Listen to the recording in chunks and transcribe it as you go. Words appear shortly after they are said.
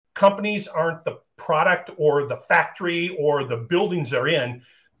companies aren't the product or the factory or the buildings they're in.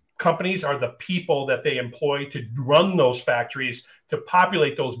 Companies are the people that they employ to run those factories, to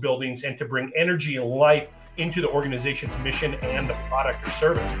populate those buildings, and to bring energy and life into the organization's mission and the product or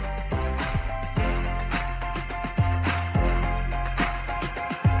service.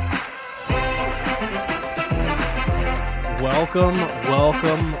 Welcome,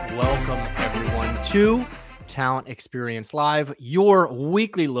 everyone, to Talent Experience Live, your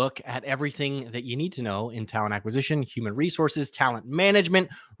weekly look at everything that you need to know in talent acquisition, human resources, talent management,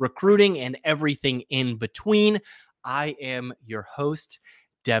 recruiting, and everything in between. I am your host,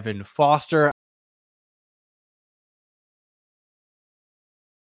 Devin Foster.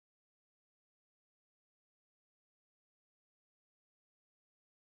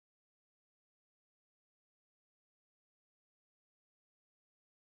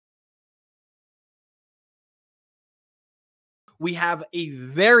 We have a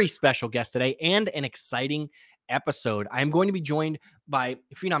very special guest today and an exciting episode. I'm going to be joined by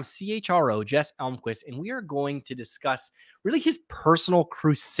Phenom CHRO, Jess Elmquist, and we are going to discuss really his personal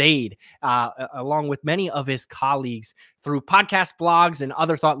crusade, along with many of his colleagues through podcast, blogs, and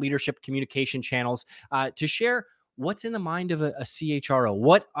other thought leadership communication channels to share what's in the mind of a CHRO.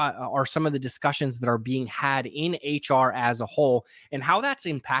 What are some of the discussions that are being had in HR as a whole, and how that's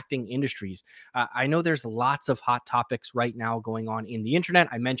impacting industries? I know there's lots of hot topics right now going on in the internet.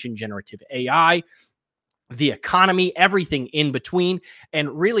 I mentioned generative AI, the economy, everything in between.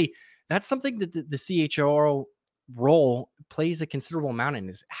 And really, that's something that the CHRO role plays a considerable amount in,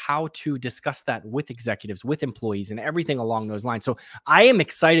 is how to discuss that with executives, with employees, and everything along those lines. So I am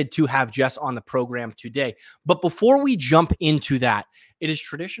excited to have Jess on the program today. But before we jump into that, it is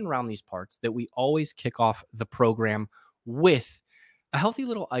tradition around these parts that we always kick off the program with a healthy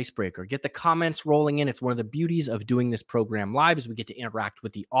little icebreaker. Get the comments rolling in. It's one of the beauties of doing this program live, is we get to interact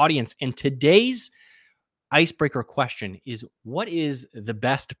with the audience. And today's icebreaker question is, what is the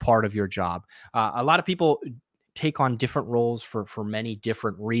best part of your job? A lot of people take on different roles for many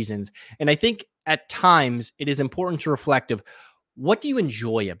different reasons. And I think at times it is important to reflect of, what do you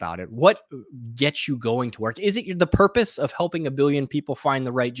enjoy about it? What gets you going to work? Is it the purpose of helping 1 billion people find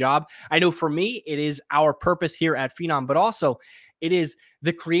the right job? I know for me, it is our purpose here at Phenom, but also it is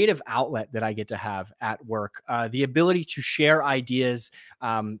the creative outlet that I get to have at work, the ability to share ideas,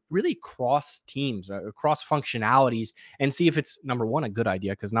 really cross teams, across functionalities, and see if it's, number one, a good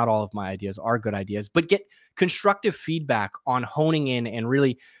idea, because not all of my ideas are good ideas, but get constructive feedback on honing in and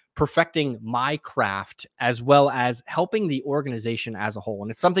really perfecting my craft, as well as helping the organization as a whole. And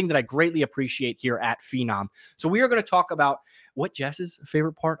it's something that I greatly appreciate here at Phenom. So we are going to talk about what Jess's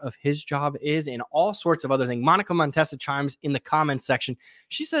favorite part of his job is, and all sorts of other things. Monica Montesa chimes in the comments section.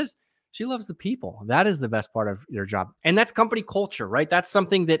 She says she loves the people. That is the best part of your job. And that's company culture, right? That's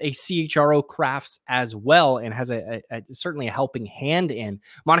something that a CHRO crafts as well, and has certainly a helping hand in.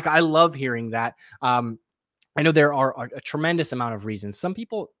 Monica, I love hearing that. I know there are a tremendous amount of reasons. Some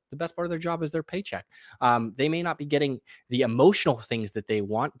people, the best part of their job is their paycheck. They may not be getting the emotional things that they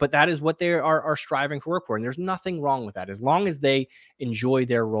want, but that is what they are striving for work for. And there's nothing wrong with that, as long as they enjoy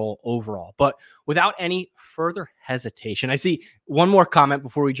their role overall. But without any further hesitation, I see one more comment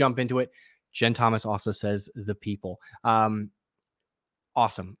before we jump into it. Jen Thomas also says the people.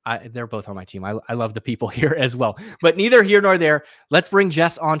 Awesome. They're both on my team. I love the people here as well, but neither here nor there. Let's bring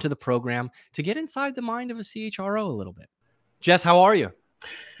Jess onto the program to get inside the mind of a CHRO a little bit. Jess, how are you?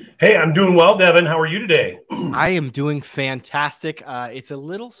 Hey, I'm doing well, Devin. How are you today? I am doing fantastic. It's a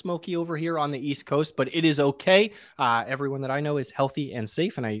little smoky over here on the East Coast, but it is okay. Everyone that I know is healthy and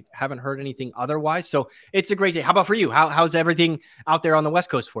safe, and I haven't heard anything otherwise. So it's a great day. How about for you? How's everything out there on the West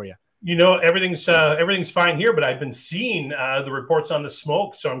Coast for you? You know, everything's fine here, but I've been seeing the reports on the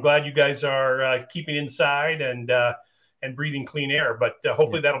smoke, so I'm glad you guys are keeping inside and breathing clean air. But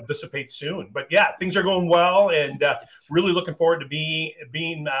hopefully that'll dissipate soon. But yeah, things are going well, and really looking forward to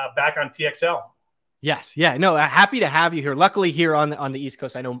being back on TXL. Yes. Yeah. No, happy to have you here. Luckily, here on the East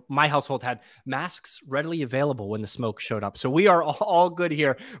Coast, I know my household had masks readily available when the smoke showed up, so we are all good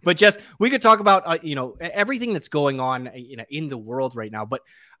here. But Jess, we could talk about everything that's going on in the world right now. But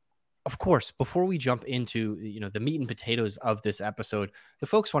of course, before we jump into the meat and potatoes of this episode, the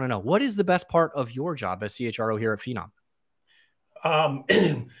folks want to know, what is the best part of your job as CHRO here at Phenom?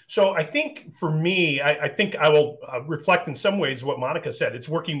 So I think for me, I think I will reflect in some ways what Monica said. It's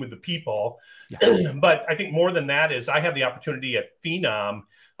working with the people. Yes. But I think more than that is I have the opportunity at Phenom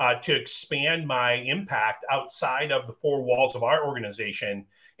to expand my impact outside of the four walls of our organization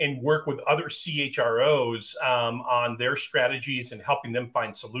and work with other CHROs on their strategies and helping them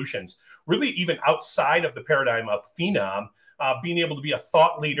find solutions, really even outside of the paradigm of Phenom. being able to be a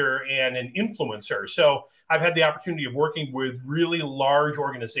thought leader and an influencer. So I've had the opportunity of working with really large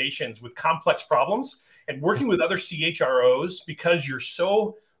organizations with complex problems and working with other CHROs because you're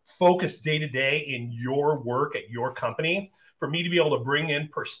so focused day to day in your work at your company. For me to be able to bring in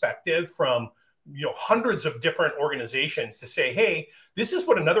perspective from hundreds of different organizations to say, hey, this is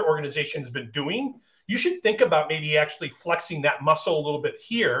what another organization has been doing. You should think about maybe actually flexing that muscle a little bit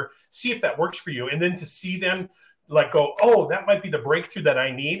here, see if that works for you. And then to see them like go, oh, that might be the breakthrough that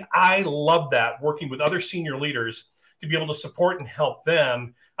I need. I love that, working with other senior leaders to be able to support and help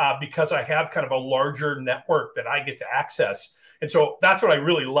them because I have kind of a larger network that I get to access. And so that's what I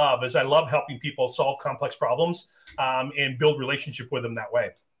really love is I love helping people solve complex problems and build relationship with them that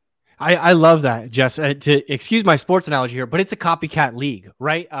way. I love that, Jess. To excuse my sports analogy here, but it's a copycat league,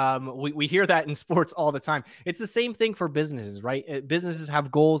 right? We hear that in sports all the time. It's the same thing for businesses, right? Businesses have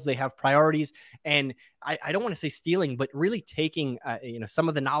goals, they have priorities, and I don't want to say stealing, but really taking some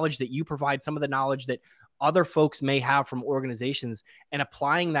of the knowledge that you provide, some of the knowledge that other folks may have from organizations, and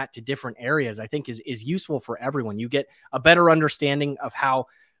applying that to different areas, I think is useful for everyone. You get a better understanding of how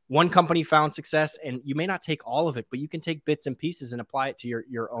one company found success, and you may not take all of it, but you can take bits and pieces and apply it to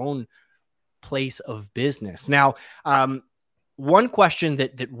your own place of business. Now, one question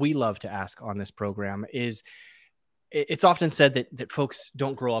that we love to ask on this program is, it's often said that folks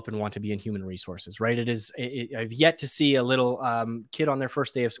don't grow up and want to be in human resources, right? I've yet to see a little kid on their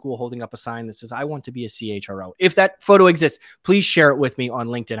first day of school holding up a sign that says, I want to be a CHRO. If that photo exists, please share it with me on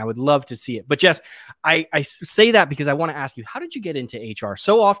LinkedIn. I would love to see it. But Jess, I say that because I want to ask you, how did you get into HR?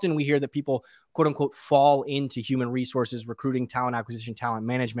 So often we hear that people, quote unquote, fall into human resources, recruiting, talent acquisition, talent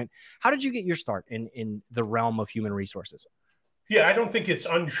management. How did you get your start in the realm of human resources? Yeah, I don't think it's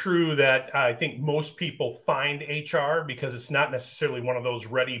untrue that I think most people find HR because it's not necessarily one of those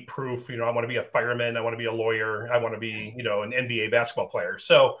ready proof, I want to be a fireman, I want to be a lawyer, I want to be, an NBA basketball player.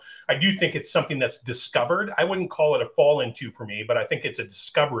 So I do think it's something that's discovered. I wouldn't call it a fall into for me, but I think it's a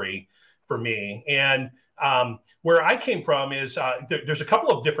discovery for me. And where I came from is there's a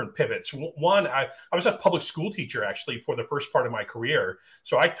couple of different pivots. One, I was a public school teacher actually for the first part of my career.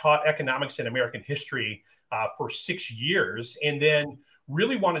 So I taught economics and American history for 6 years, and then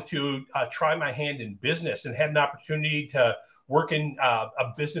really wanted to try my hand in business and had an opportunity to work in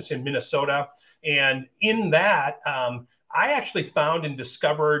a business in Minnesota. And in that, I actually found and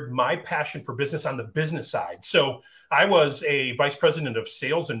discovered my passion for business on the business side. So I was a vice president of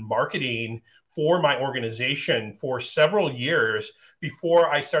sales and marketing for my organization for several years before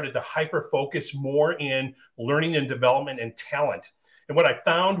I started to hyper focus more in learning and development and talent. And what I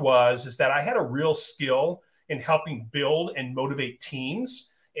found is that I had a real skill in helping build and motivate teams.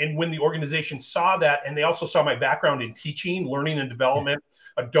 And when the organization saw that, and they also saw my background in teaching, learning and development,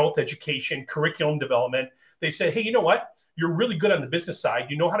 adult education, curriculum development, they said, hey, you know what? You're really good on the business side.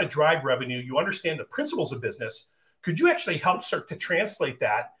 You know how to drive revenue. You understand the principles of business. Could you actually help start to translate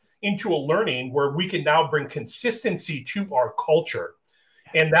that into a learning where we can now bring consistency to our culture?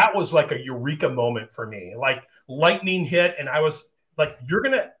 And that was like a eureka moment for me, like lightning hit. And I was like, you're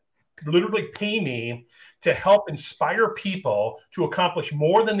going to literally pay me to help inspire people to accomplish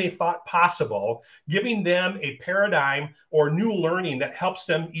more than they thought possible, giving them a paradigm or new learning that helps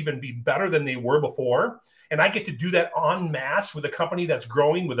them even be better than they were before. And I get to do that en masse with a company that's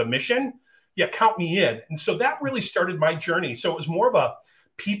growing with a mission. Yeah, count me in. And so that really started my journey. So it was more of a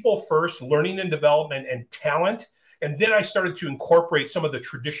people first, learning and development and talent. And then I started to incorporate some of the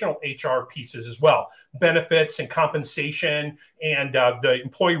traditional HR pieces as well, benefits and compensation and the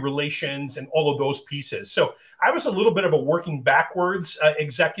employee relations and all of those pieces. So I was a little bit of a working backwards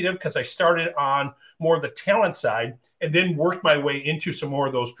executive because I started on more of the talent side and then worked my way into some more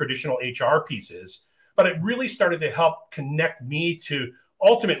of those traditional HR pieces. But it really started to help connect me to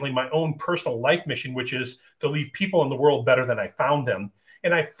ultimately my own personal life mission, which is to leave people in the world better than I found them.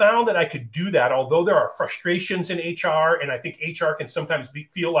 And I found that I could do that, although there are frustrations in HR, and I think HR can sometimes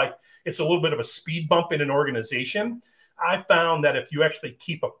feel like it's a little bit of a speed bump in an organization. I found that if you actually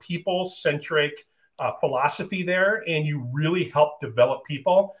keep a people-centric philosophy there and you really help develop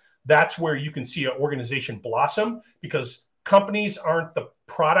people, that's where you can see an organization blossom, because companies aren't the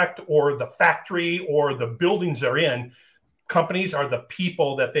product or the factory or the buildings they're in. Companies are the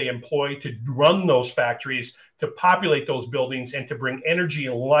people that they employ to run those factories, to populate those buildings, and to bring energy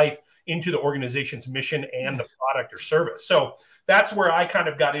and life into the organization's mission and the product or service. So that's where I kind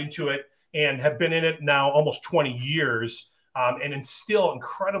of got into it and have been in it now almost 20 years and am still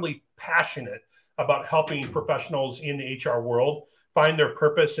incredibly passionate about helping professionals in the HR world find their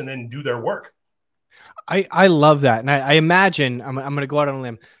purpose and then do their work. I love that. And I imagine I'm going to go out on a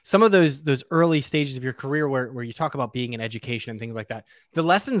limb. Some of those early stages of your career where you talk about being in education and things like that, the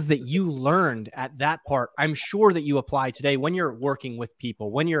lessons that you learned at that part, I'm sure that you apply today when you're working with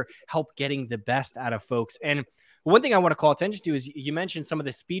people, when you're help getting the best out of folks. And one thing I want to call attention to is you mentioned some of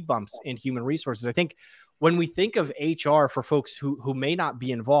the speed bumps in human resources. I think when we think of HR for folks who may not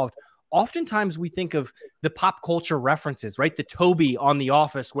be involved, oftentimes we think of the pop culture references, right? The Toby on The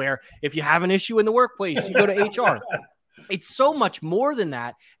Office, where if you have an issue in the workplace, you go to HR. It's so much more than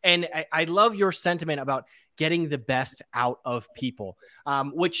that. And I love your sentiment about getting the best out of people,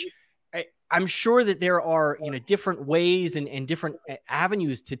 which I'm sure that there are, different ways and different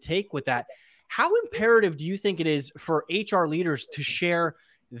avenues to take with that. How imperative do you think it is for HR leaders to share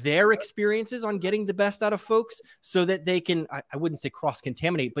their experiences on getting the best out of folks so that they can, I wouldn't say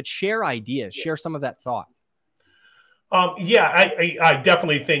cross-contaminate, but share ideas, share some of that thought? I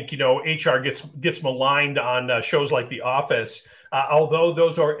definitely think, HR gets maligned on shows like The Office, although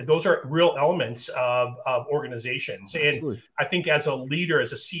those are real elements of organizations. Absolutely. And I think as a leader,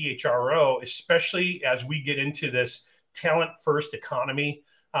 as a CHRO, especially as we get into this talent first economy,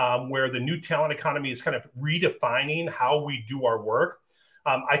 where the new talent economy is kind of redefining how we do our work.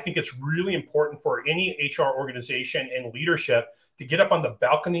 I think it's really important for any HR organization and leadership to get up on the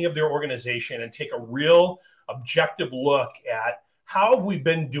balcony of their organization and take a real objective look at how have we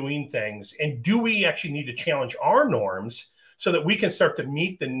been doing things, and do we actually need to challenge our norms so that we can start to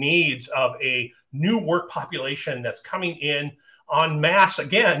meet the needs of a new work population that's coming in en masse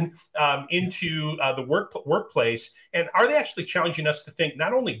again into the workplace. And are they actually challenging us to think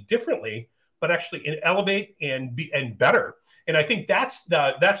not only differently, but actually elevate and be better? And I think that's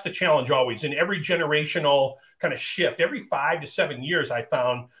the challenge always in every generational kind of shift. Every 5 to 7 years, I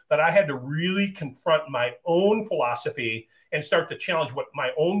found that I had to really confront my own philosophy and start to challenge what my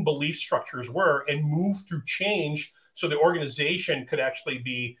own belief structures were and move through change so the organization could actually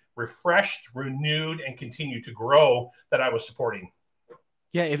be refreshed, renewed, and continue to grow that I was supporting.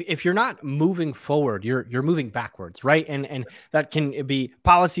 Yeah, if you're not moving forward, you're moving backwards, right? And that can be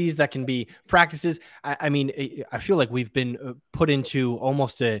policies, that can be practices. I mean, I feel like we've been put into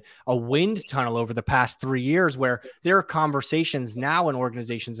almost a wind tunnel over the past 3 years, where there are conversations now in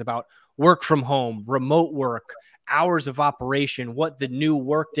organizations about work from home, remote work, hours of operation, what the new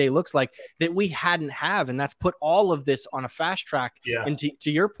workday looks like that we hadn't have, and that's put all of this on a fast track. Yeah. And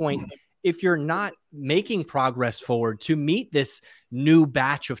to your point, if you're not making progress forward to meet this new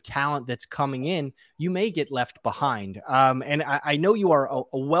batch of talent that's coming in, you may get left behind. And I know you are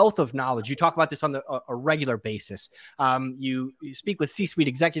a wealth of knowledge. You talk about this on a regular basis. You speak with C-suite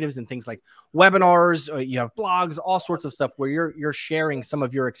executives and things like webinars. You have blogs, all sorts of stuff where you're sharing some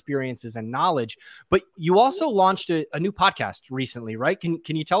of your experiences and knowledge. But you also launched a new podcast recently, right? Can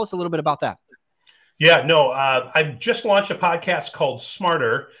you tell us a little bit about that? Yeah, no, I just launched a podcast called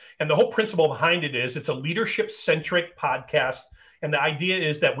Smarter. And the whole principle behind it is it's a leadership-centric podcast. And the idea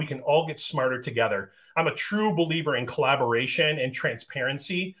is that we can all get smarter together. I'm a true believer in collaboration and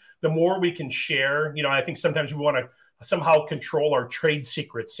transparency. The more we can share, I think sometimes we want to somehow control our trade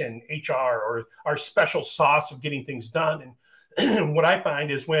secrets in HR or our special sauce of getting things done. And what I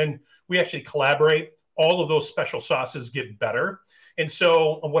find is when we actually collaborate, all of those special sauces get better. And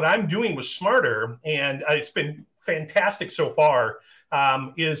so what I'm doing with Smarter, and it's been fantastic so far,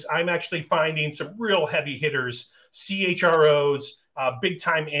 is I'm actually finding some real heavy hitters, CHROs, big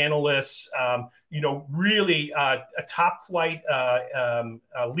time analysts, really top flight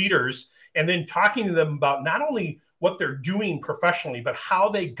leaders, and then talking to them about not only what they're doing professionally, but how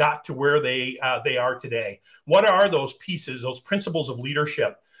they got to where they are today. What are those pieces, those principles of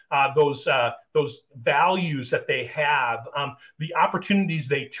leadership? Those values that they have, the opportunities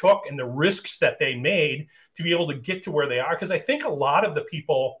they took and the risks that they made to be able to get to where they are. Because I think a lot of the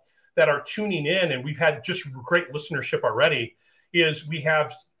people that are tuning in, and we've had just great listenership already, is we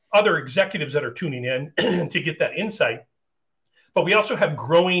have other executives that are tuning in to get that insight. But we also have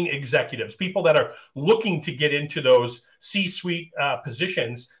growing executives, people that are looking to get into those C-suite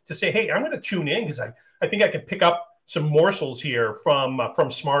positions to say, hey, I'm going to tune in because I think I can pick up some morsels here from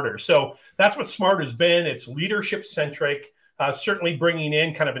Smarter. So that's what Smarter has been. It's leadership centric, certainly bringing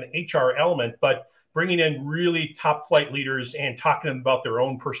in kind of an HR element, but bringing in really top flight leaders and talking to them about their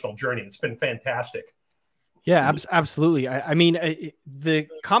own personal journey. It's been fantastic. Yeah, absolutely. I mean, the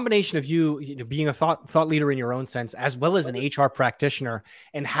combination of you being a thought leader in your own sense, as well as an HR practitioner,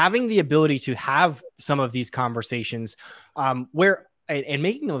 and having the ability to have some of these conversations where and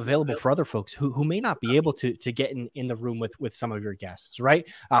making them available for other folks who may not be able to get in the room with some of your guests, right?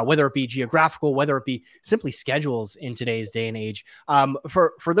 Whether it be geographical, whether it be simply schedules in today's day and age.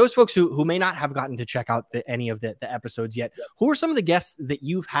 For those folks who may not have gotten to check out any of the episodes yet, who are some of the guests that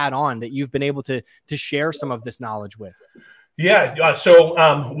you've had on that you've been able to share some of this knowledge with? Yeah. So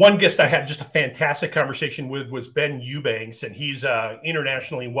one guest I had just a fantastic conversation with was Ben Eubanks, and he's an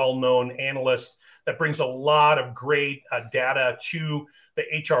internationally well-known analyst that brings a lot of great data to the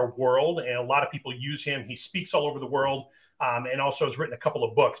HR world, and a lot of people use him. He speaks all over the world, and also has written a couple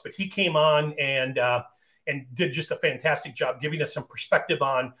of books. But he came on and did just a fantastic job giving us some perspective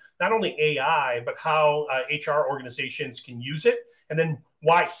on not only AI, but how HR organizations can use it, and then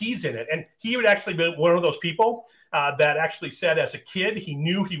why he's in it. And he would actually be one of those people that actually said as a kid, he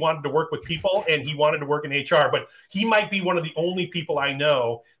knew he wanted to work with people and he wanted to work in HR, but he might be one of the only people I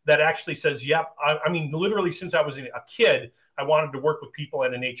know that actually says, yep, I mean, literally since I was a kid, I wanted to work with people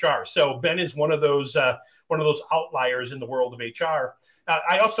and in HR. So Ben is one of those outliers in the world of HR.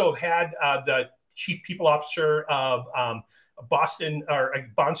 I also have had the Chief People Officer of Boston or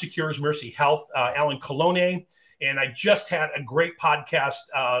Bon Secure's Mercy Health, Alan Colone. And I just had a great podcast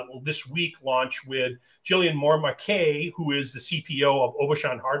this week launch with Jillian Moore-McKay, who is the CPO of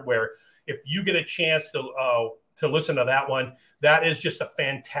Obashan Hardware. If you get a chance to listen to that one, that is just a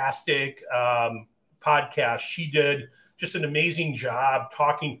fantastic podcast. She did just an amazing job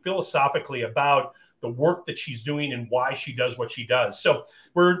talking philosophically about the work that she's doing and why she does what she does. So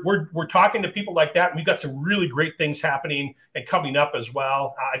we're talking to people like that. And we've got some really great things happening and coming up as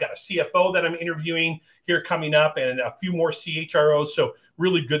well. I got a CFO that I'm interviewing here coming up and a few more CHROs. So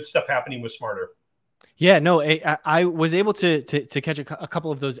really good stuff happening with Smarter. Yeah, no, I was able to catch a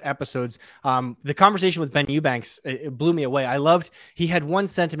couple of those episodes. The conversation with Ben Eubanks, it blew me away. I loved, he had one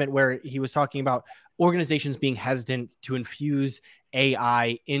sentiment where he was talking about organizations being hesitant to infuse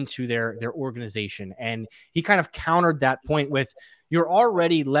AI into their organization. And he kind of countered that point with, you're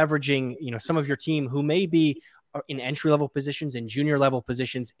already leveraging, some of your team who may be in entry-level positions and junior level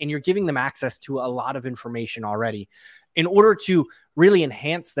positions, and you're giving them access to a lot of information already. In order to really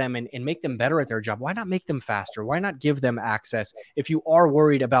enhance them and make them better at their job, why not make them faster? Why not give them access if you are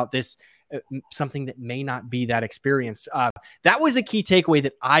worried about this, something that may not be that experienced? That was a key takeaway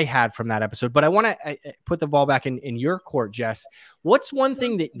that I had from that episode. But I want to put the ball back in your court, Jess. What's one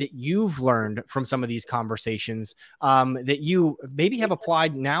thing that you've learned from some of these conversations that you maybe have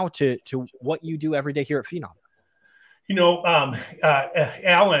applied now to what you do every day here at Phenom?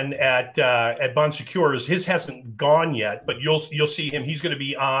 Alan at Bon Secures, his hasn't gone yet, but you'll see him. He's going to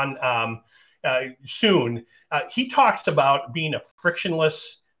be on soon. He talks about being a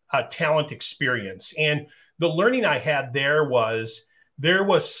frictionless talent experience, and the learning I had there was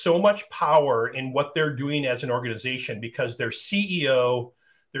so much power in what they're doing as an organization because their CEO,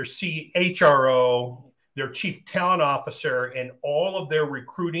 their CHRO, their chief talent officer, and all of their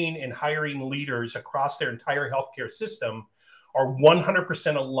recruiting and hiring leaders across their entire healthcare system are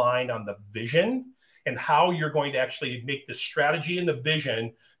 100% aligned on the vision and how you're going to actually make the strategy and the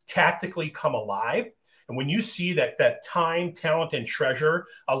vision tactically come alive. And when you see that time, talent, and treasure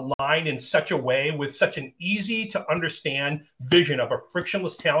align in such a way with such an easy to understand vision of a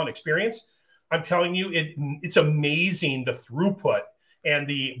frictionless talent experience, I'm telling you, it's amazing the throughput and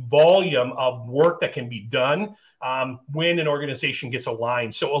the volume of work that can be done when an organization gets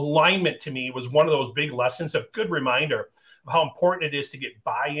aligned. So alignment to me was one of those big lessons, a good reminder of how important it is to get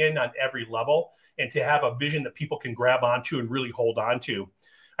buy-in on every level and to have a vision that people can grab onto and really hold on to.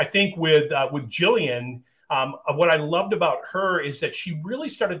 I think with Jillian, what I loved about her is that she really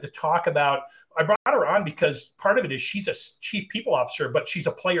started to talk about, I brought her on because part of it is she's a chief people officer, but she's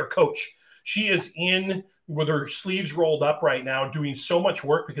a player coach. She is in with her sleeves rolled up right now doing so much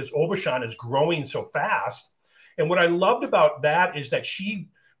work because Obashan is growing so fast. And what I loved about that is that she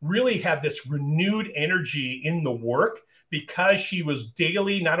really had this renewed energy in the work because she was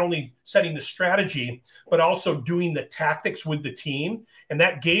daily not only setting the strategy, but also doing the tactics with the team. And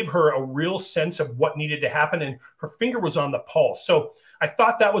that gave her a real sense of what needed to happen. And her finger was on the pulse. So I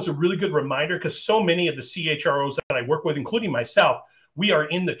thought that was a really good reminder because so many of the CHROs that I work with, including myself, we are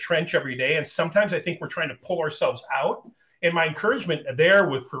in the trench every day. And sometimes I think we're trying to pull ourselves out. And my encouragement there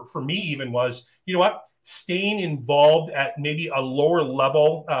for me even was, you know what, staying involved at maybe a lower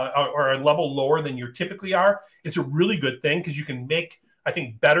level or a level lower than you typically are is a really good thing because you can make, I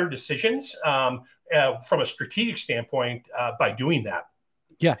think, better decisions from a strategic standpoint by doing that.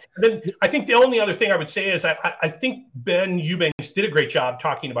 Yeah. And then I think the only other thing I would say is I think Ben Eubanks did a great job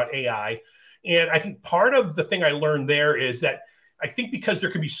talking about AI. And I think part of the thing I learned there is that I think because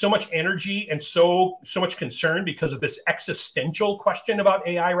there can be so much energy and so much concern because of this existential question about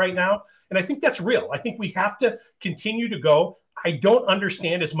AI right now. And I think that's real. I think we have to continue to go, I don't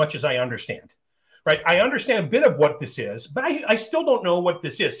understand as much as I understand. Right. I understand a bit of what this is, but I still don't know what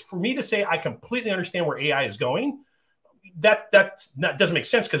this is. For me to say I completely understand where AI is going, that doesn't make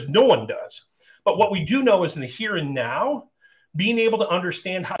sense because no one does. But what we do know is in the here and now, being able to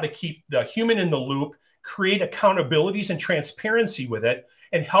understand how to keep the human in the loop, create accountabilities and transparency with it,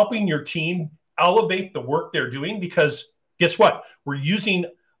 and helping your team elevate the work they're doing. Because guess what? We're using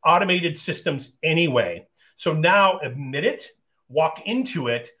automated systems anyway. So now admit it, walk into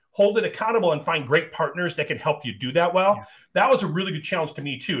it, hold it accountable, and find great partners that can help you do that well. Yeah. That was a really good challenge to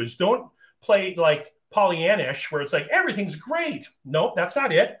me too, is don't play like Pollyannish where it's like, everything's great. No, that's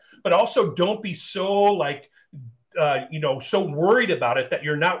not it. But also don't be so like, so worried about it that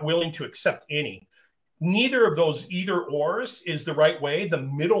you're not willing to accept any. Neither of those either ors is the right way. The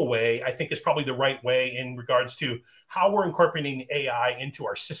middle way, I think, is probably the right way in regards to how we're incorporating AI into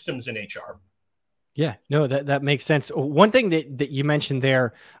our systems in HR. Yeah, no, that makes sense. One thing that you mentioned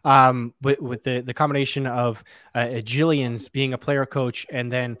there, with the combination of Jillian's being a player coach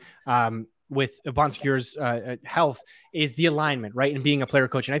and then with Bonsecure's health is the alignment, right? And being a player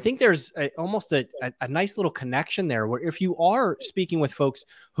coach. And I think there's almost a nice little connection there where if you are speaking with folks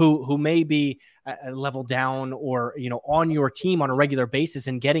who may be a level down or, on your team on a regular basis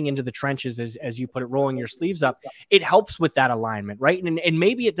and getting into the trenches, as you put it, rolling your sleeves up, it helps with that alignment, right? And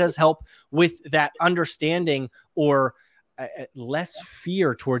maybe it does help with that understanding or less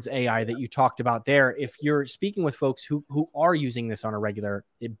fear towards AI that you talked about there. If you're speaking with folks who are using this on a regular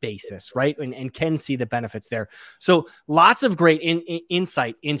basis, right? And can see the benefits there. So lots of great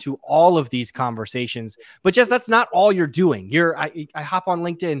insight into all of these conversations, but just, that's not all you're doing. I hop on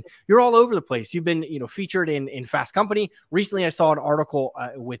LinkedIn. You're all over the place. You've been, featured in Fast Company. Recently, I saw an article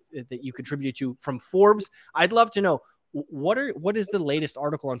that you contributed to from Forbes. I'd love to know what is the latest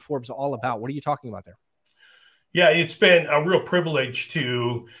article on Forbes all about? What are you talking about there? Yeah, it's been a real privilege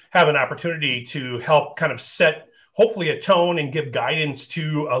to have an opportunity to help kind of set, hopefully, a tone and give guidance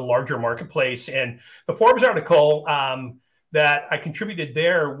to a larger marketplace. And the Forbes article that I contributed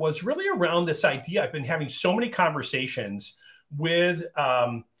there was really around this idea. I've been having so many conversations with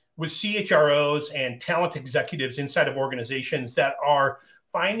CHROs and talent executives inside of organizations that are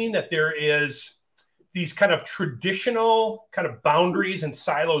finding that there is these kind of traditional kind of boundaries and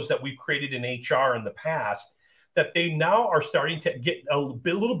silos that we've created in HR in the past, that they now are starting to get a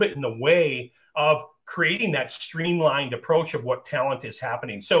little bit in the way of creating that streamlined approach of what talent is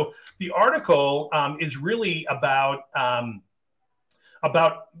happening. So the article is really about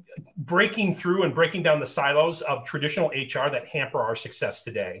breaking through and breaking down the silos of traditional HR that hamper our success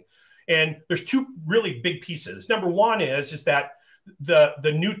today. And there's two really big pieces. Number one is that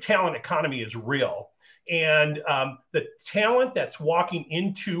the new talent economy is real. And the talent that's walking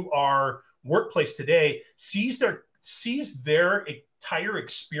into our workplace today sees their entire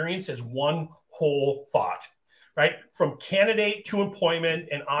experience as one whole thought, right? From candidate to employment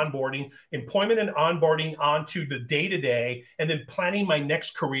and onboarding onto the day-to-day, and then planning my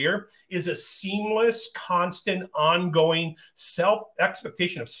next career is a seamless, constant, ongoing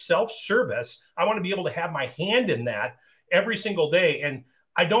expectation of self-service. I want to be able to have my hand in that every single day. And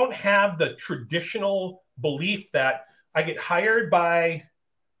I don't have the traditional belief that I get hired by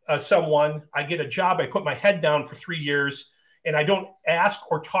someone, I get a job, I put my head down for 3 years, and I don't ask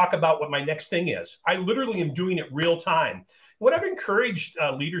or talk about what my next thing is. I literally am doing it real time. What I've encouraged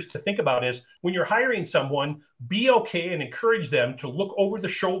leaders to think about is when you're hiring someone, be okay and encourage them to look over the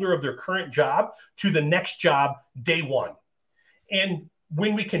shoulder of their current job to the next job day one. And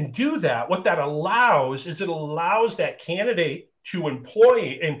when we can do that, what that allows is it allows that candidate to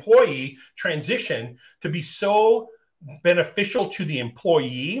employee transition to be so beneficial to the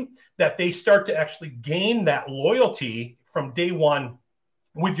employee that they start to actually gain that loyalty from day one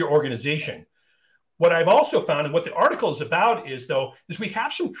with your organization. What I've also found, and what the article is about, is we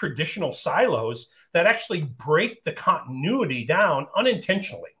have some traditional silos that actually break the continuity down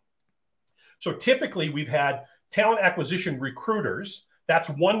unintentionally. So typically we've had talent acquisition recruiters. That's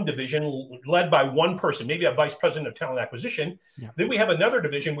one division led by one person, maybe a vice president of talent acquisition. Yeah. Then we have another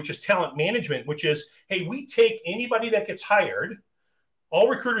division, which is talent management, which is, hey, we take anybody that gets hired. All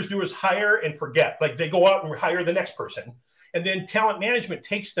recruiters do is hire and forget. Like they go out and hire the next person. And then talent management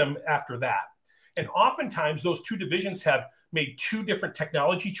takes them after that. And oftentimes those two divisions have made two different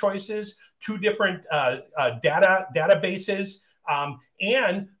technology choices, two different databases,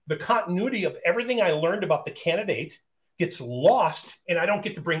 and the continuity of everything I learned about the candidate gets lost, and I don't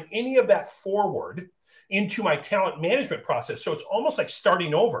get to bring any of that forward into my talent management process. So it's almost like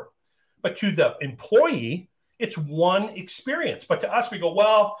starting over. But to the employee, it's one experience. But to us, we go,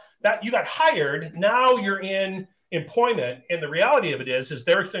 well, that you got hired, now you're in employment. And the reality of it is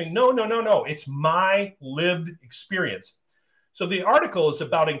they're saying, no, no, no, no. It's my lived experience. So the article is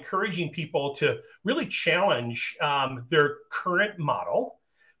about encouraging people to really challenge their current model,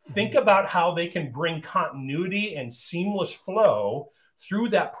 think about how they can bring continuity and seamless flow through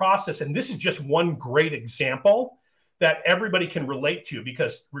that process. And this is just one great example that everybody can relate to,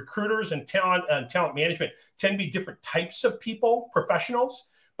 because recruiters and talent management tend to be different types of people, professionals,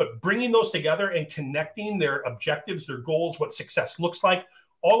 but bringing those together and connecting their objectives, their goals, what success looks like,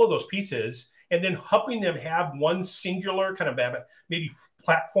 all of those pieces, and then helping them have one singular kind of maybe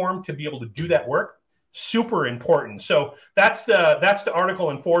platform to be able to do that work. Super important. So that's the article,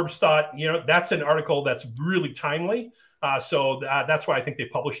 and Forbes thought, that's an article that's really timely. So that's why I think they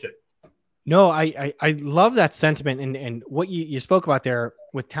published it. No, I love that sentiment, and what you spoke about there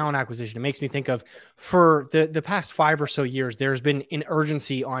with talent acquisition. It makes me think of, for the past 5 or so years, there's been an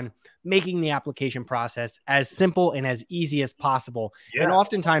urgency on making the application process as simple and as easy as possible. Yeah. And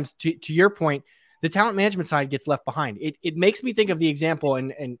oftentimes, to your point, the talent management side gets left behind. It makes me think of the example,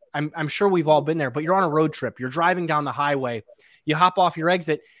 and I'm sure we've all been there, but you're on a road trip, you're driving down the highway, you hop off your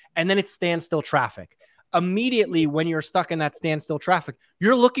exit, and then it's standstill traffic. Immediately, when you're stuck in that standstill traffic,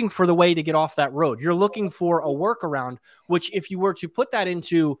 you're looking for the way to get off that road. You're looking for a workaround, which, if you were to put that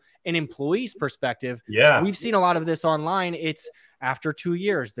into an employee's perspective, we've seen a lot of this online. It's after 2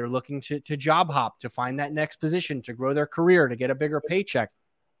 years, they're looking to job hop, to find that next position, to grow their career, to get a bigger paycheck.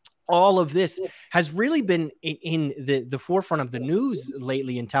 All of this has really been in the forefront of the news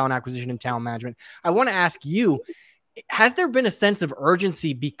lately in talent acquisition and talent management. I want to ask you, has there been a sense of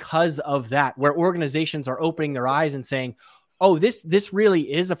urgency because of that, where organizations are opening their eyes and saying, oh, this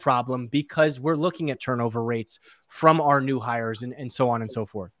really is a problem, because we're looking at turnover rates from our new hires and so on and so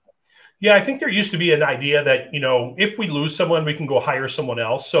forth? Yeah, I think there used to be an idea that, if we lose someone, we can go hire someone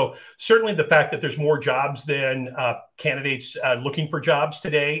else. So certainly the fact that there's more jobs than candidates looking for jobs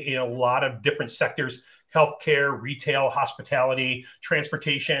today in a lot of different sectors, healthcare, retail, hospitality,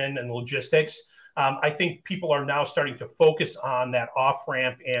 transportation, and logistics. I think people are now starting to focus on that off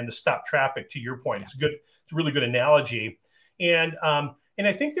ramp and the stop traffic. To your point, it's good. It's a really good analogy, and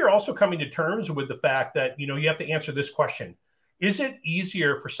I think they're also coming to terms with the fact that you have to answer this question: is it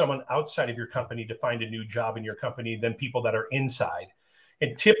easier for someone outside of your company to find a new job in your company than people that are inside?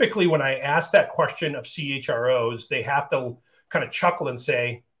 And typically, when I ask that question of CHROs, they have to kind of chuckle and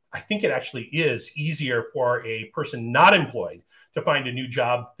say, I think it actually is easier for a person not employed to find a new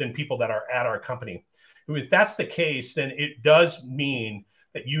job than people that are at our company. And if that's the case, then it does mean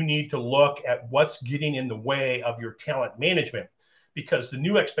that you need to look at what's getting in the way of your talent management, because the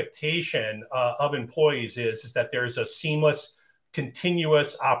new expectation of employees is that there's a seamless,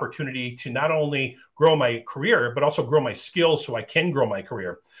 continuous opportunity to not only grow my career, but also grow my skills so I can grow my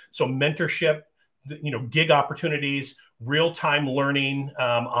career. So mentorship, gig opportunities, real-time learning,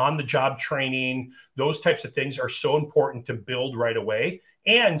 on-the-job training, those types of things are so important to build right away.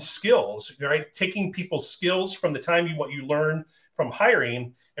 And skills, right? Taking people's skills from the time what you learn from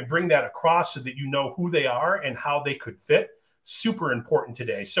hiring and bring that across so that you know who they are and how they could fit. Super important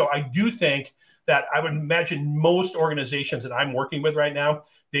today. So I do think that I would imagine most organizations that I'm working with right now,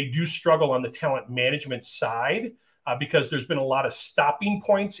 they do struggle on the talent management side because there's been a lot of stopping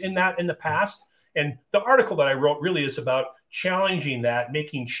points in that in the past. And the article that I wrote really is about challenging that,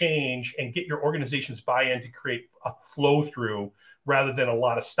 making change, and get your organization's buy-in to create a flow through rather than a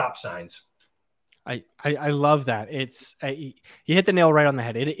lot of stop signs. I love that. It's you hit the nail right on the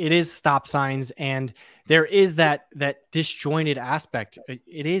head. It is stop signs, and there is that disjointed aspect.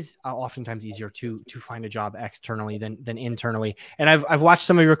 It is oftentimes easier to find a job externally than internally. And I've watched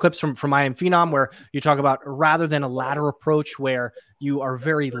some of your clips from I Am Phenom, where you talk about, rather than a ladder approach where you are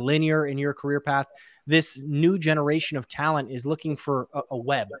very linear in your career path, this new generation of talent is looking for a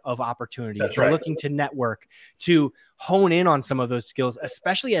web of opportunities. That's They're right. looking to network, to hone in on some of those skills,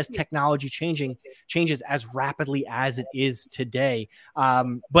 especially as technology changes as rapidly as it is today.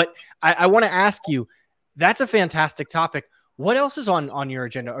 But I want to ask you, that's a fantastic topic. What else is on your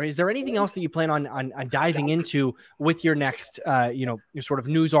agenda, or is there anything else that you plan on diving into with your next, your sort of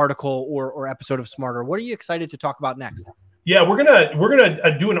news article or episode of Smarter? What are you excited to talk about next? Yeah, we're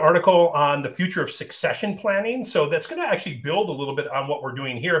gonna do an article on the future of succession planning. So that's gonna actually build a little bit on what we're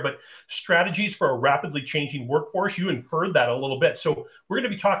doing here, but strategies for a rapidly changing workforce. You inferred that a little bit. So we're gonna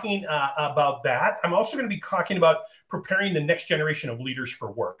be talking about that. I'm also gonna be talking about preparing the next generation of leaders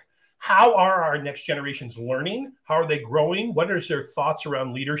for work. how are our next generations learning? How are they growing? What is their thoughts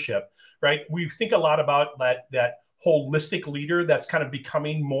around leadership, right? We think a lot about that holistic leader that's kind of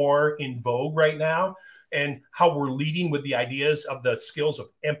becoming more in vogue right now, and how we're leading with the ideas of the skills of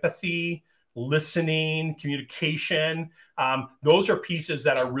empathy, listening, communication. Those are pieces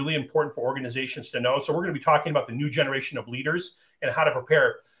that are really important for organizations to know. So we're going to be talking about the new generation of leaders and how to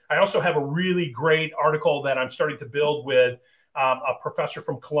prepare. I also have a really great article that I'm starting to build with a professor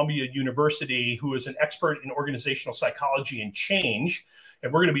from Columbia University who is an expert in organizational psychology and change.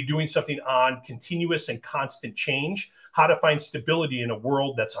 And we're going to be doing something on continuous and constant change, how to find stability in a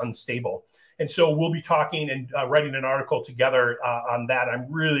world that's unstable. And so we'll be talking and writing an article together on that.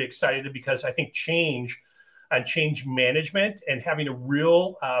 I'm really excited because I think change and change management and having a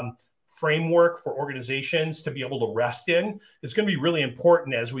real framework for organizations to be able to rest in is going to be really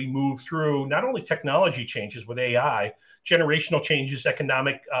important as we move through not only technology changes with AI, generational changes,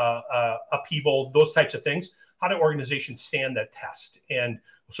 economic upheaval, those types of things. How do organizations stand that test? And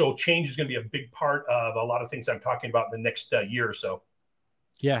so change is going to be a big part of a lot of things I'm talking about in the next year or so.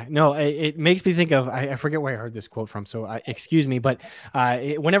 Yeah, no, it makes me think of, I forget where I heard this quote from, so excuse me, but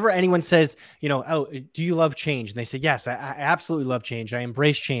whenever anyone says, oh, do you love change? And they say, yes, I absolutely love change. I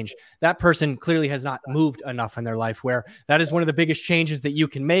embrace change. That person clearly has not moved enough in their life, where that is one of the biggest changes that you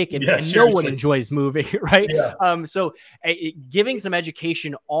can make. And, and no one enjoys moving, right? Yeah. So giving some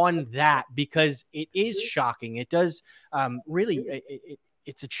education on that, because it is shocking. It does really,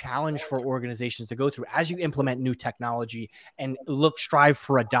 it's a challenge for organizations to go through as you implement new technology and strive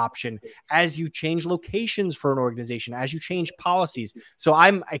for adoption, as you change locations for an organization, as you change policies. So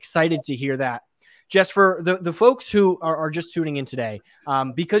I'm excited to hear that. Just for the folks who are just tuning in today,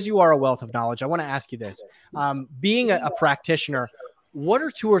 because you are a wealth of knowledge, I want to ask you this. Being a practitioner, what are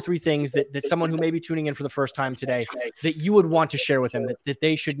 2 or 3 things that someone who may be tuning in for the first time today that you would want to share with them that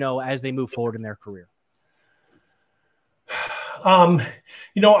they should know as they move forward in their career?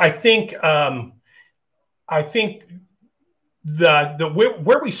 I think where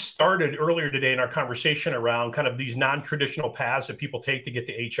we started earlier today in our conversation around kind of these non-traditional paths that people take to get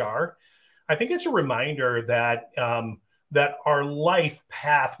to HR, I think it's a reminder that that our life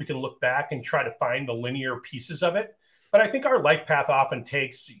path, we can look back and try to find the linear pieces of it. But I think our life path often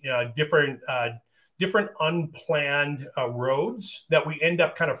takes different unplanned roads that we end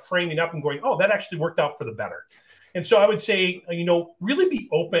up kind of framing up and going, oh, that actually worked out for the better. And so I would say, really be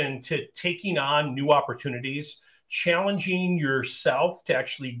open to taking on new opportunities, challenging yourself to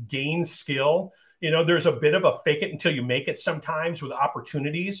actually gain skill. There's a bit of a fake it until you make it sometimes with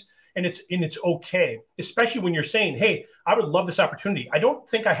opportunities. And it's okay, especially when you're saying, hey, I would love this opportunity. I don't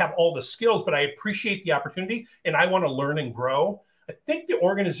think I have all the skills, but I appreciate the opportunity and I want to learn and grow. I think the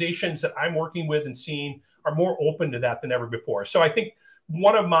organizations that I'm working with and seeing are more open to that than ever before. So I think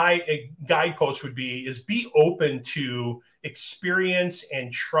one of my guideposts would be open to experience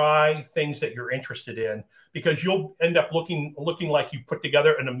and try things that you're interested in, because you'll end up looking like you put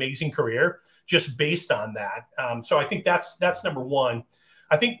together an amazing career just based on that. So I think that's number one.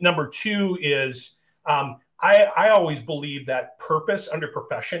 I think number 2 is I always believe that purpose under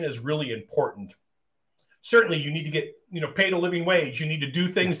profession is really important. Certainly you need to get paid a living wage. You need to do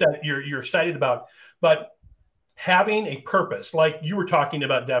things that you're excited about, but having a purpose, like you were talking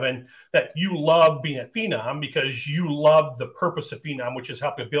about, Devin, that you love being at Phenom because you love the purpose of Phenom, which is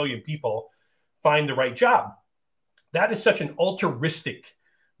helping 1 billion people find the right job. That is such an altruistic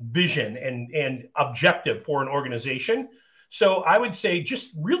vision and objective for an organization. So I would say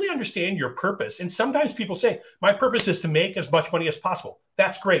just really understand your purpose. And sometimes people say, my purpose is to make as much money as possible.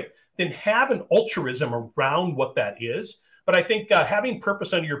 That's great. Then have an altruism around what that is. But I think having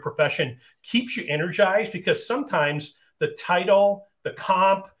purpose under your profession keeps you energized, because sometimes the title, the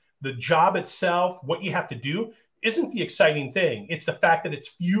comp, the job itself, what you have to do isn't the exciting thing. It's the fact that it's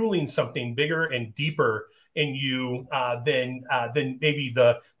fueling something bigger and deeper in you than maybe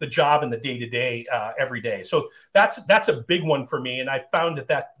the job and the day-to-day every day. So that's a big one for me. And I found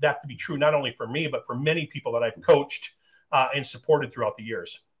that to be true, not only for me, but for many people that I've coached and supported throughout the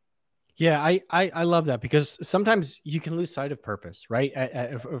years. Yeah, I love that, because sometimes you can lose sight of purpose, right?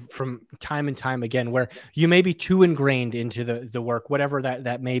 From time and time again, where you may be too ingrained into the work, whatever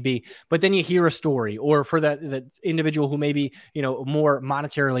that may be. But then you hear a story, or for that individual who may be, more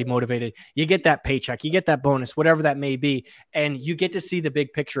monetarily motivated, you get that paycheck, you get that bonus, whatever that may be. And you get to see the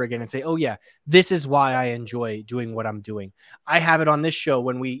big picture again and say, oh yeah, this is why I enjoy doing what I'm doing. I have it on this show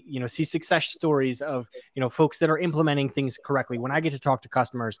when we, see success stories of, folks that are implementing things correctly. When I get to talk to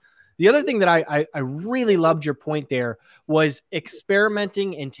customers, the other thing that I really loved your point there was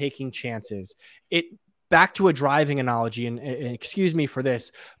experimenting and taking chances. back to a driving analogy, and excuse me for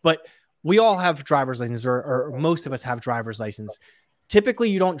this, but we all have driver's license, or most of us have driver's license. Typically,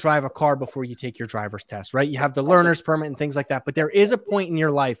 you don't drive a car before you take your driver's test, right? You have the learner's permit and things like that. But there is a point in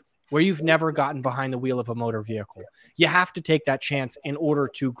your life where you've never gotten behind the wheel of a motor vehicle. You have to take that chance in order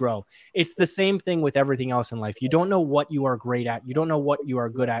to grow. It's the same thing with everything else in life. You don't know what you are great at. You don't know what you are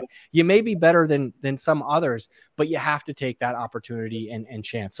good at. You may be better than some others, but you have to take that opportunity and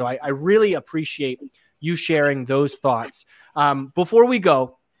chance. So I really appreciate you sharing those thoughts. Before we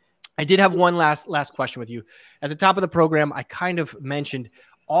go, I did have one last question with you. At the top of the program, I kind of mentioned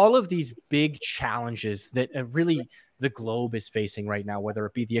all of these big challenges that really the globe is facing right now, whether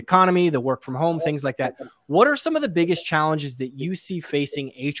it be the economy, the work from home, things like that. What are some of the biggest challenges that you see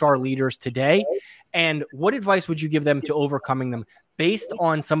facing HR leaders today? And what advice would you give them to overcoming them based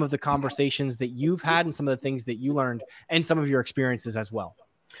on some of the conversations that you've had and some of the things that you learned and some of your experiences as well?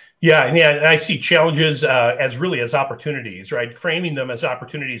 Yeah. And I see challenges as opportunities, right? Framing them as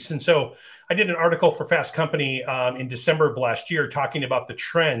opportunities. And so I did an article for Fast Company in December of last year talking about the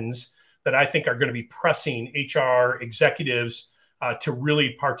trends that I think are going to be pressing HR executives to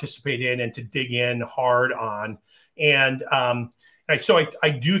really participate in and to dig in hard on. And so I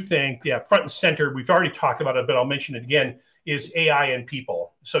do think, front and center, we've already talked about it, but I'll mention it again, is AI and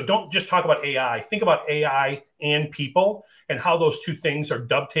people. So don't just talk about AI. Think about AI and people and how those two things are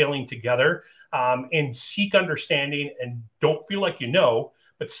dovetailing together, and seek understanding, and don't feel like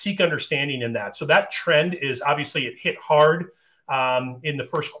but seek understanding in that. So that trend is obviously, it hit hard in the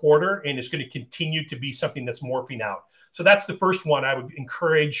first quarter, and it's going to continue to be something that's morphing out. So that's the first one I would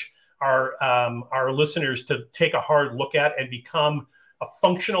encourage our listeners to take a hard look at and become a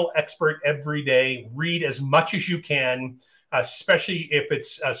functional expert every day. Read as much as you can, especially if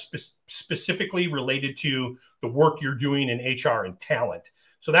it's specifically related to the work you're doing in HR and talent.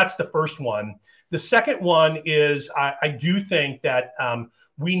 So that's the first one. The second one is I do think that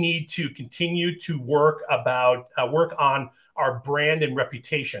we need to continue to work on our brand and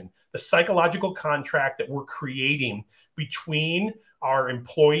reputation, the psychological contract that we're creating between our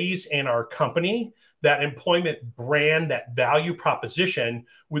employees and our company, that employment brand, that value proposition.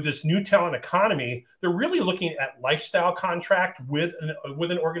 With this new talent economy, they're really looking at lifestyle contract with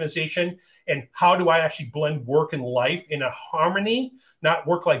an organization, and how do I actually blend work and life in a harmony, not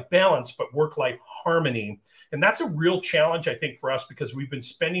work-life balance, but work-life harmony. And that's a real challenge, I think, for us, because we've been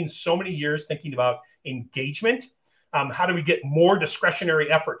spending so many years thinking about engagement. How do we get more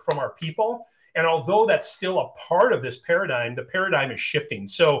discretionary effort from our people? And although that's still a part of this paradigm, the paradigm is shifting.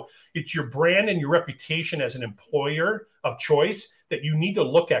 So it's your brand and your reputation as an employer of choice that you need to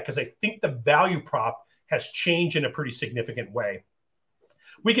look at, because I think the value prop has changed in a pretty significant way.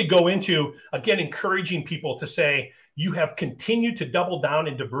 We could go into, again, encouraging people to say, you have continued to double down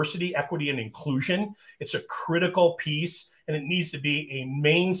in diversity, equity, and inclusion. It's a critical piece, and it needs to be a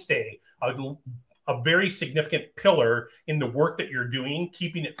mainstay, a very significant pillar in the work that you're doing,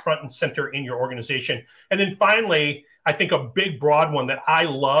 keeping it front and center in your organization. And then finally, I think a big, broad one that I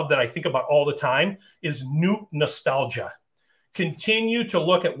love, that I think about all the time, is new nostalgia. Continue to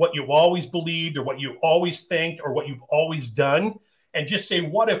look at what you've always believed, or what you always think, or what you've always done, and just say,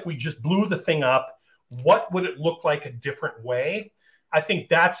 what if we just blew the thing up? What would it look like a different way? I think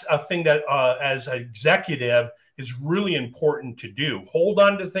that's a thing that as an executive is really important to do. Hold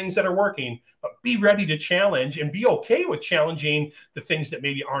on to things that are working, but be ready to challenge, and be okay with challenging the things that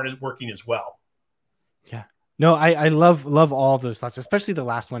maybe aren't working as well. Yeah. No, I love all of those thoughts, especially the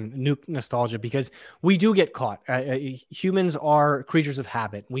last one, new nostalgia, because we do get caught. Humans are creatures of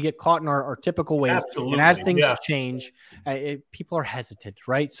habit. We get caught in our typical ways. Absolutely. And as things change, people are hesitant,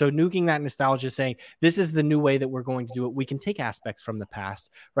 right? So nuking that nostalgia, saying this is the new way that we're going to do it. We can take aspects from the past,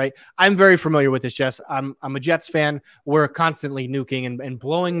 right? I'm very familiar with this, Jess. I'm a Jets fan. We're constantly nuking and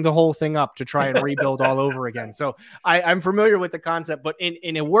blowing the whole thing up to try and rebuild all over again. So I'm familiar with the concept, but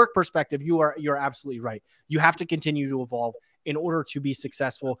in a work perspective, you're absolutely right. You have to continue to evolve in order to be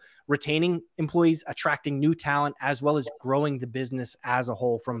successful, retaining employees, attracting new talent, as well as growing the business as a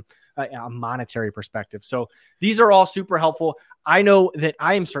whole from a monetary perspective. So these are all super helpful. I know that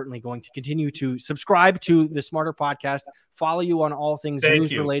I am certainly going to continue to subscribe to the Smarter Podcast, follow you on all things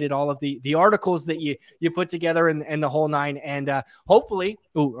news related, all of the articles that you put together and the whole nine. And hopefully,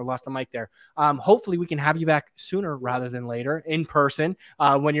 I lost the mic there. Hopefully we can have you back sooner rather than later in person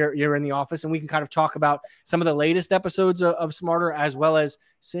when you're in the office, and we can kind of talk about some of the latest episodes of Smarter, as well as,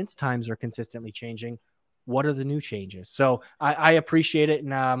 since times are consistently changing, what are the new changes? So I appreciate it,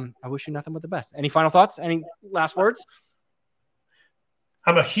 and I wish you nothing but the best. Any final thoughts? Any last words?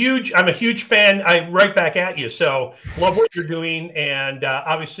 I'm a huge fan. I right back at you. So love what you're doing, and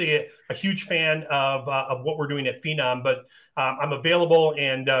obviously a huge fan of what we're doing at Phenom. But I'm available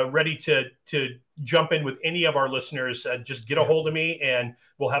and ready to jump in with any of our listeners. Just get a hold of me, and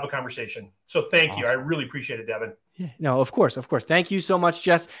we'll have a conversation. So thank you. I really appreciate it, Devin. Yeah, no, of course. Thank you so much,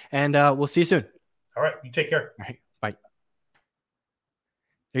 Jess, and we'll see you soon. All right, you take care. All right, bye.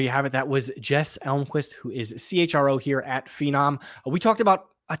 There you have it. That was Jess Elmquist, who is CHRO here at Phenom. We talked about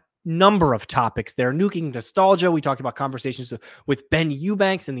a number of topics there. Nuking nostalgia. We talked about conversations with Ben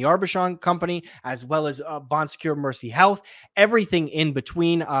Eubanks and the Arbitron Company, as well as Bond Secure Mercy Health, everything in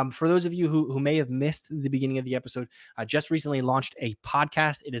between. For those of you who may have missed the beginning of the episode, just recently launched a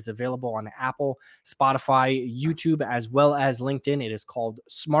podcast. It is available on Apple, Spotify, YouTube, as well as LinkedIn. It is called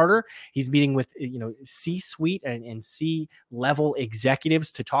Smarter. He's meeting with C-suite and C-level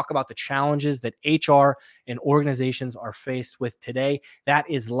executives to talk about the challenges that HR and organizations are faced with today. That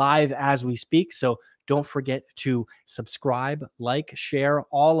is live as we speak. So don't forget to subscribe, like, share,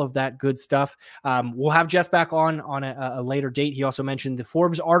 all of that good stuff. We'll have Jess back on a later date. He also mentioned the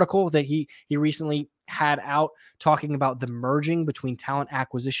Forbes article that he recently had out talking about the merging between talent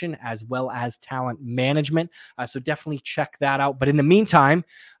acquisition as well as talent management. So definitely check that out. But in the meantime,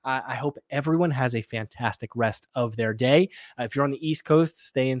 I hope everyone has a fantastic rest of their day. If you're on the East Coast,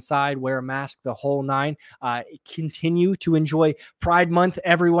 stay inside, wear a mask, the whole nine. Continue to enjoy Pride Month,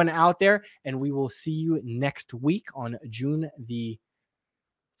 everyone out there. And we will see you next week on June the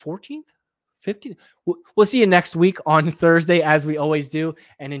 14th. 15th. We'll see you next week on Thursday, as we always do,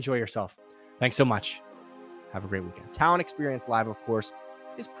 and enjoy yourself. Thanks so much. Have a great weekend. Talent Experience Live, of course,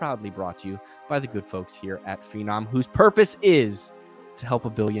 is proudly brought to you by the good folks here at Phenom, whose purpose is to help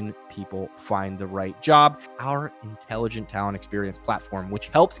 1 billion people find the right job. Our intelligent talent experience platform, which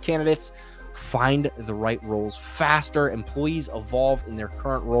helps candidates find the right roles faster, employees evolve in their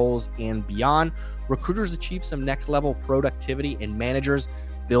current roles and beyond, recruiters achieve some next level productivity, and managers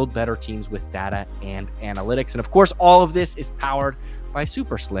build better teams with data and analytics. And of course, all of this is powered by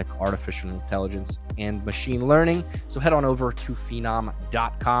super slick artificial intelligence and machine learning. So head on over to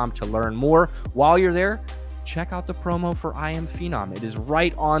phenom.com to learn more. While you're there, check out the promo for I Am Phenom. It is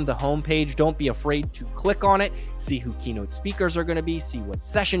right on the homepage. Don't be afraid to click on it, see who keynote speakers are going to be, see what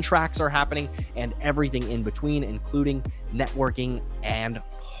session tracks are happening, and everything in between, including networking and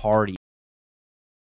parties.